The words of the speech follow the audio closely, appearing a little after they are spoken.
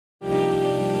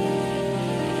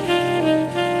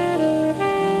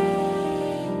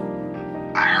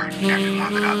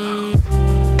everyone that I love.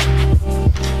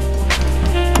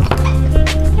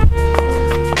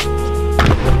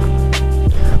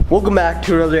 Welcome back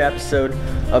to another episode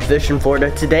of Fish in Florida.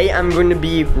 Today I'm going to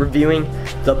be reviewing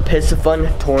the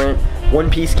Piscifun Torrent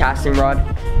one-piece casting rod,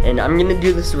 and I'm going to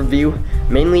do this review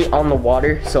mainly on the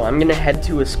water. So I'm going to head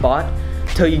to a spot,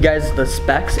 tell you guys the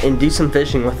specs, and do some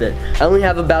fishing with it. I only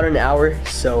have about an hour,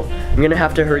 so I'm going to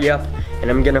have to hurry up, and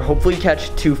I'm going to hopefully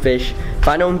catch 2 fish. If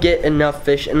I don't get enough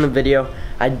fish in the video,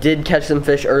 I did catch some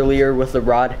fish earlier with the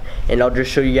rod, and I'll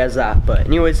just show you guys that. But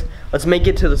anyways, let's make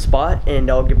it to the spot, and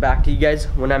I'll get back to you guys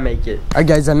when I make it. Alright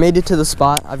guys, I made it to the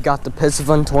spot. I've got the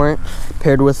Piscifun Torrent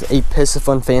paired with a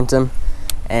Piscifun Phantom,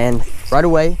 and right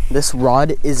away, this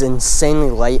rod is insanely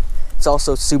light. It's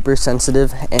also super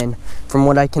sensitive, and from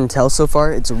what I can tell so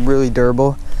far, it's really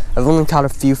durable. I've only caught a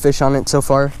few fish on it so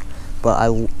far, but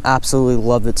I absolutely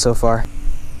love it so far.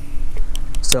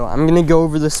 So I'm gonna go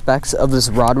over the specs of this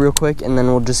rod real quick, and then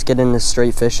we'll just get into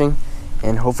straight fishing,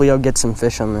 and hopefully I'll get some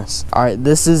fish on this. Alright,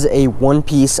 this is a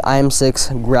one-piece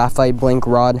IM6 graphite blank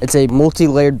rod. It's a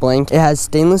multi-layered blank. It has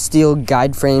stainless steel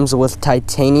guide frames with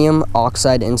titanium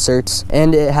oxide inserts,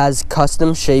 and it has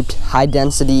custom shaped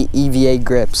high-density EVA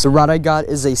grips. The rod I got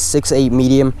is a 6/8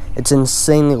 medium. It's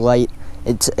insanely light.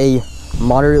 It's a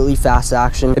moderately fast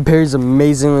action. It pairs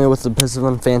amazingly with the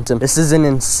Piscifun Phantom. This is an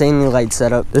insanely light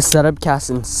setup. This setup casts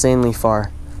insanely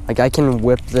far. Like, I can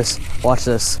whip this. Watch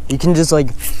this. You can just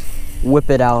like whip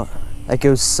it out. That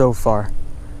goes so far.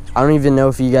 I don't even know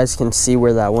if you guys can see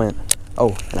where that went.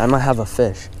 Oh, and I might have a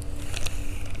fish.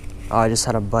 Oh, I just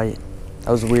had a bite.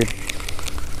 That was weird.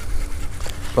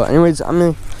 But anyways, I'm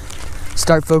gonna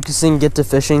start focusing, get to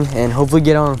fishing, and hopefully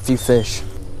get on a few fish.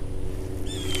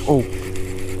 Oh,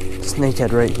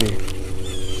 snakehead right here.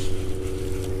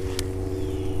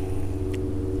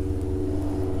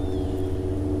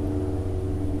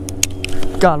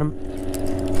 Got him.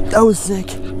 That was sick.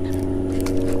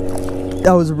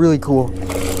 That was really cool.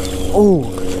 Oh,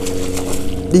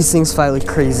 these things fight like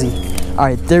crazy. All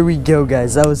right, there we go,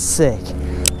 guys. That was sick.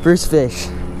 First fish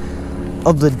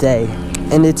of the day,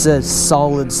 and it's a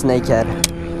solid snakehead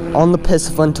on the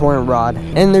Piscifun Torrent rod,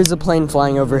 and there's a plane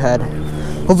flying overhead.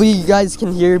 Hopefully you guys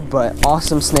can hear, but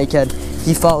awesome snakehead.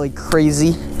 He fought like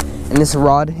crazy, and this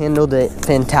rod handled it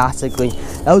fantastically.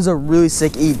 That was a really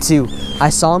sick eat too. I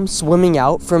saw him swimming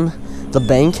out from the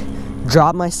bank,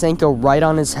 dropped my Senko right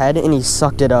on his head, and he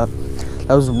sucked it up.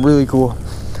 That was really cool.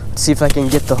 Let's see if I can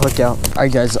get the hook out. All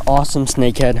right guys, awesome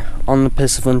snakehead on the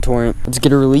Piscifun Torrent. Let's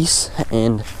get a release,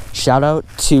 and shout out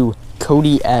to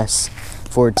Cody S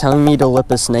for telling me to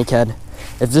lip a snakehead.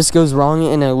 If this goes wrong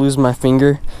and I lose my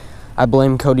finger, I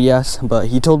blame Cody S, but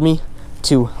he told me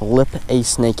to lip a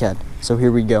snakehead. So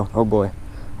here we go. Oh boy,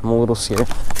 I'm a little scared.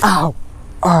 Ow!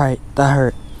 Alright, that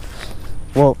hurt.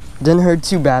 Well, didn't hurt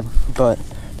too bad, but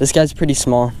this guy's pretty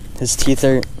small. His teeth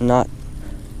are not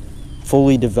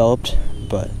fully developed,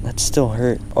 but that still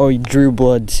hurt. Oh, he drew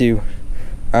blood too.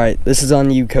 Alright, this is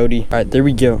on you, Cody. Alright, there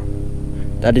we go.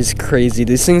 That is crazy.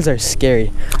 These things are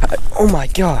scary. Oh my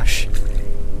gosh.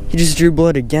 He just drew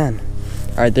blood again.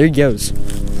 Alright, there he goes.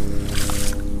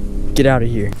 Get out of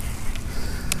here.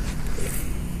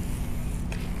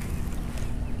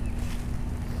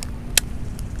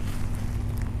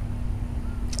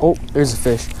 Oh, there's a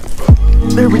fish.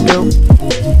 There we go.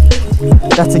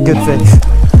 That's a good fish.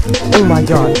 Oh my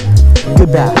god.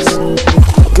 Good bass.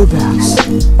 Good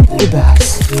bass. Good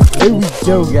bass. There we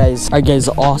go, guys. Alright guys,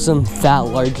 awesome fat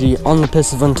largie on the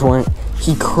Piscifun Torrent.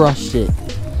 He crushed it.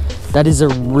 That is a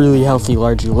really healthy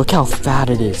largie. Look how fat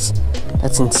it is.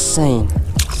 That's insane.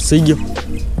 See ya.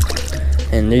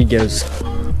 And there he goes.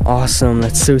 Awesome.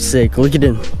 That's so sick. Look at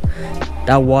him.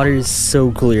 That water is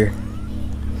so clear.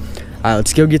 Alright,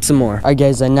 let's go get some more. Alright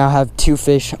guys, I now have 2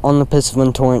 fish on the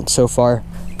Piscifun Torrent so far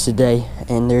today,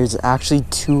 and there's actually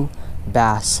 2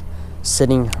 bass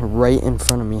sitting right in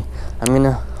front of me. I'm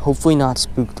gonna hopefully not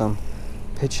spook them.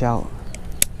 Pitch out.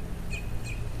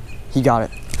 He got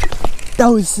it. That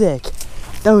was sick.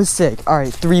 That was sick.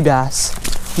 Alright, 3 bass.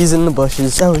 He's in the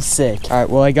bushes. That was sick. Alright,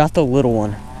 well, I got the little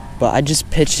one, but I just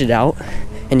pitched it out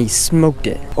and he smoked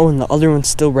it. Oh, and the other one's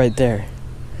still right there.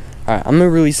 Alright, I'm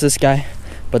gonna release this guy,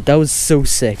 but that was so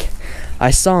sick.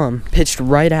 I saw him, pitched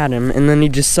right at him, and then he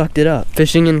just sucked it up.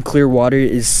 Fishing in clear water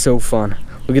is so fun.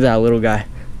 Look at that little guy.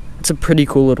 It's a pretty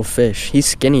cool little fish. He's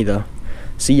skinny though.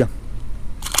 See ya.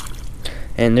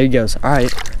 And there he goes.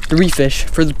 Alright, 3 fish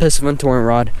for the Piscifun Torrent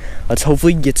rod. Let's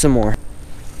hopefully get some more.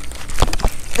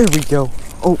 There we go.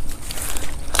 Oh.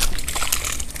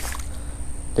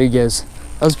 There he goes.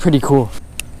 That was pretty cool.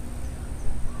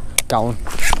 Got one.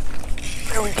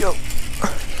 There we go.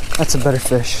 That's a better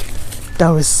fish. That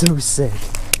was so sick.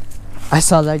 I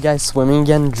saw that guy swimming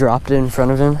again, dropped it in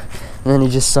front of him, and then he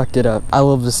just sucked it up. I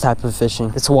love this type of fishing.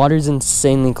 This water's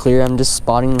insanely clear. I'm just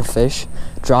spotting the fish,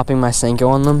 dropping my Senko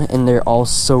on them, and they're all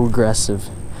so aggressive.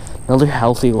 Another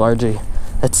healthy largie.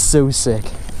 That's so sick.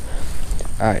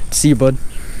 Alright, see you, bud.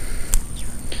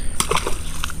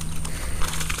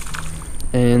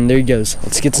 And there he goes.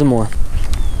 Let's get some more.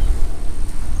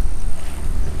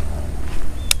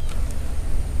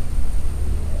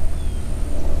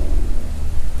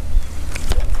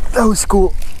 That was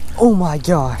cool. Oh my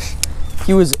gosh.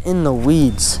 He was in the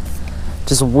weeds,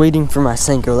 just waiting for my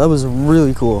Senko. That was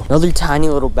really cool. Another tiny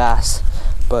little bass.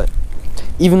 But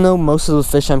even though most of the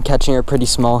fish I'm catching are pretty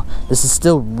small, this is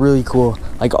still really cool.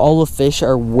 Like, all the fish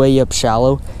are way up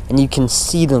shallow, and you can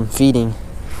see them feeding.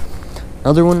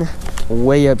 Another one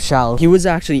way up shallow. He was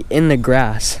actually in the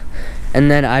grass. And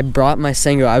then I brought my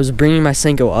Senko. I was bringing my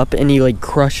Senko up, and he like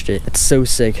crushed it. It's so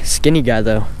sick. Skinny guy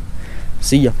though.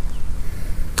 See ya.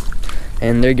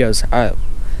 And there he goes. Alright,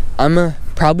 I'm gonna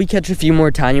probably catch a few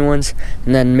more tiny ones,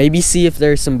 and then maybe see if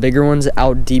there's some bigger ones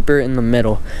out deeper in the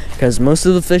middle, because most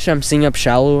of the fish I'm seeing up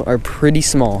shallow are pretty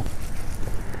small.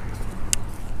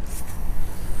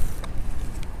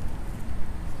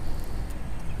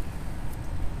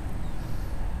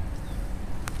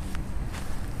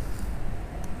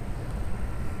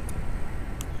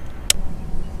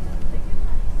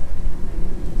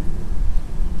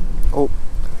 Oh,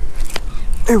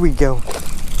 there we go.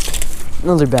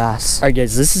 Another bass. Alright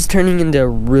guys, this is turning into a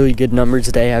really good number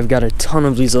today. I've got a ton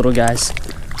of these little guys.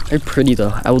 They're pretty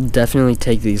though. I will definitely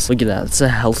take these. Look at that. It's a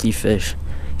healthy fish.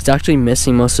 He's actually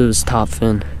missing most of his top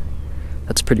fin.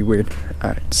 That's pretty weird.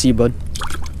 Alright, see you, bud.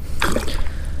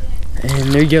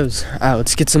 And there he goes. Alright,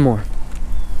 let's get some more.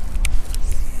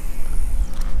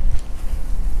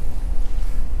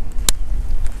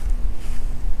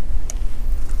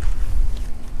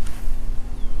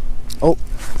 Oh,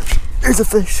 there's a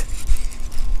fish.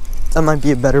 That might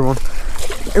be a better one.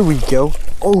 There we go.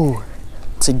 Oh,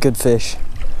 it's a good fish.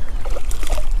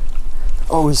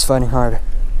 Oh, he's fighting hard.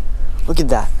 Look at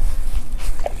that.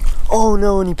 Oh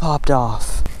no, and he popped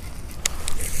off.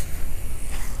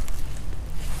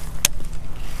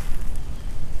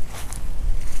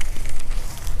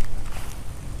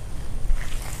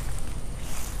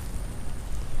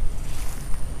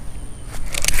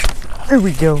 There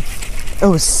we go. That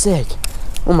was sick.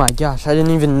 Oh my gosh, I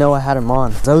didn't even know I had him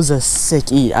on. That was a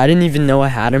sick eat. I didn't even know I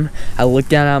had him. I looked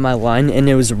down at my line and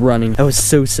it was running. That was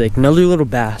so sick. Another little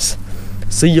bass.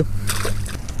 See ya.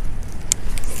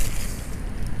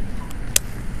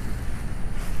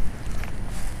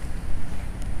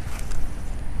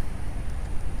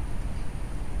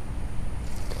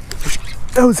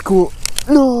 That was cool.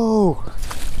 No!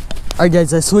 Alright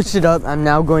guys, I switched it up. I'm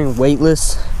now going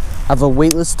weightless. I have a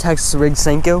weightless Texas rig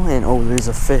Senko, and oh, there's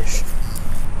a fish.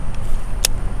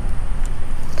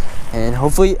 And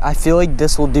hopefully, I feel like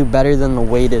this will do better than the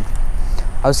weighted.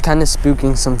 I was kind of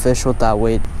spooking some fish with that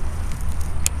weight.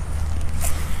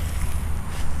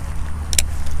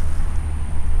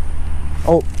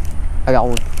 Oh, I got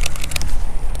one.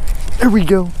 There we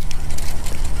go.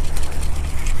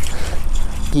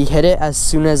 He hit it as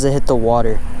soon as it hit the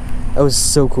water. That was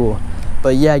so cool.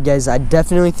 But yeah, guys, I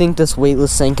definitely think this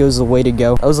weightless Senko is the way to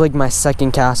go. That was like my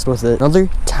second cast with it. Another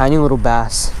tiny little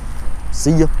bass.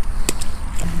 See ya.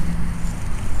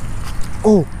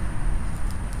 Oh.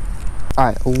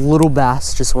 Alright, a little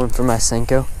bass just went for my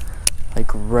Senko.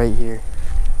 Like right here.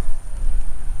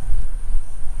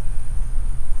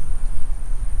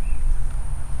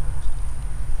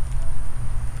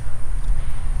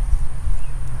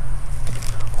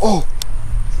 Oh.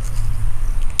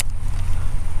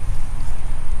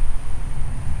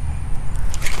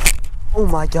 Oh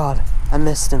my god, I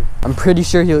missed him. I'm pretty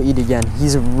sure he'll eat again.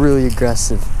 He's really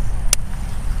aggressive.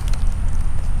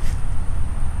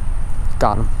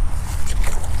 Got him.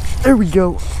 There we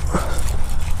go.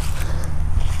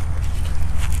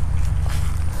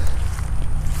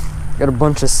 Got a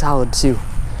bunch of salad too.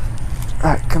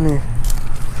 Alright, come here.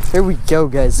 There we go,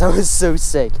 guys. That was so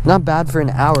sick. Not bad for an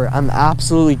hour. I'm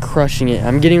absolutely crushing it.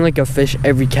 I'm getting like a fish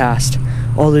every cast.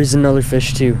 Oh, there's another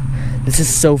fish too. This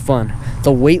is so fun.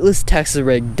 The weightless Texas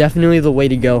rig, definitely the way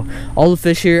to go. All the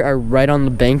fish here are right on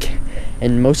the bank,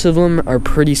 and most of them are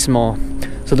pretty small.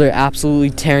 So they're absolutely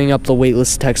tearing up the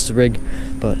weightless Texas rig.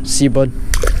 But see you, bud.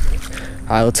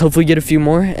 Alright, let's hopefully get a few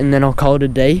more, and then I'll call it a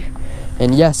day.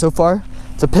 And yeah, so far,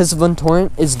 the Piscifun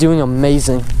Torrent is doing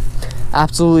amazing.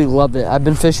 Absolutely love it. I've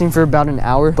been fishing for about an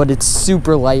hour, but it's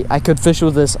super light. I could fish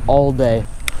with this all day.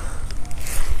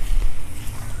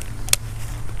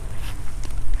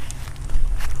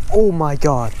 Oh my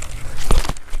god.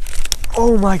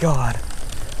 Oh my god.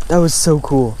 That was so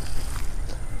cool.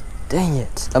 Dang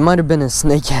it. That might have been a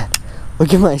snakehead.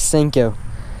 Look at my Senko.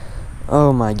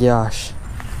 Oh my gosh.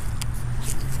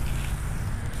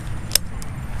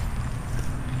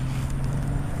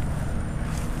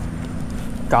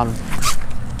 Got him.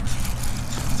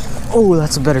 Oh,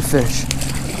 that's a better fish.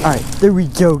 Alright, there we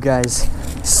go, guys.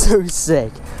 So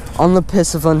sick. On the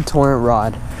Piscifun Torrent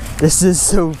rod. This is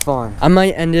so fun. I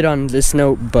might end it on this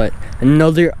note, but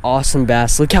another awesome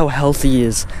bass. Look how healthy he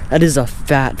is. That is a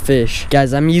fat fish.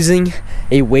 Guys, I'm using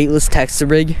a weightless texture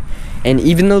rig, and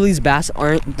even though these bass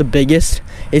aren't the biggest,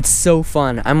 it's so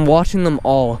fun. I'm watching them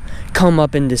all come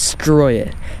up and destroy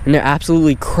it, and they're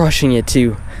absolutely crushing it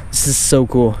too. This is so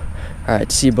cool.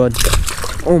 Alright, see you, bud.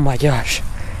 Oh my gosh.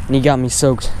 And he got me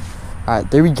soaked. Alright,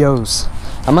 there he goes.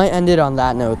 I might end it on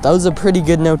that note. That was a pretty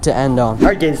good note to end on.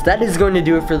 Alright guys, that is going to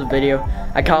do it for the video.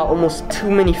 I caught almost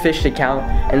too many fish to count,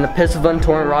 and the Piscifun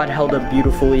Torrent rod held up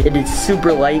beautifully. It is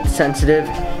super light, sensitive,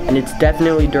 and it's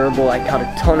definitely durable. I caught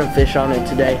a ton of fish on it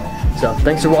today. So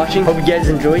thanks for watching. Hope you guys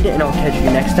enjoyed it, and I'll catch you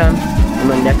next time on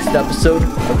the next episode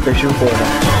of Fishing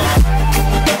Florida.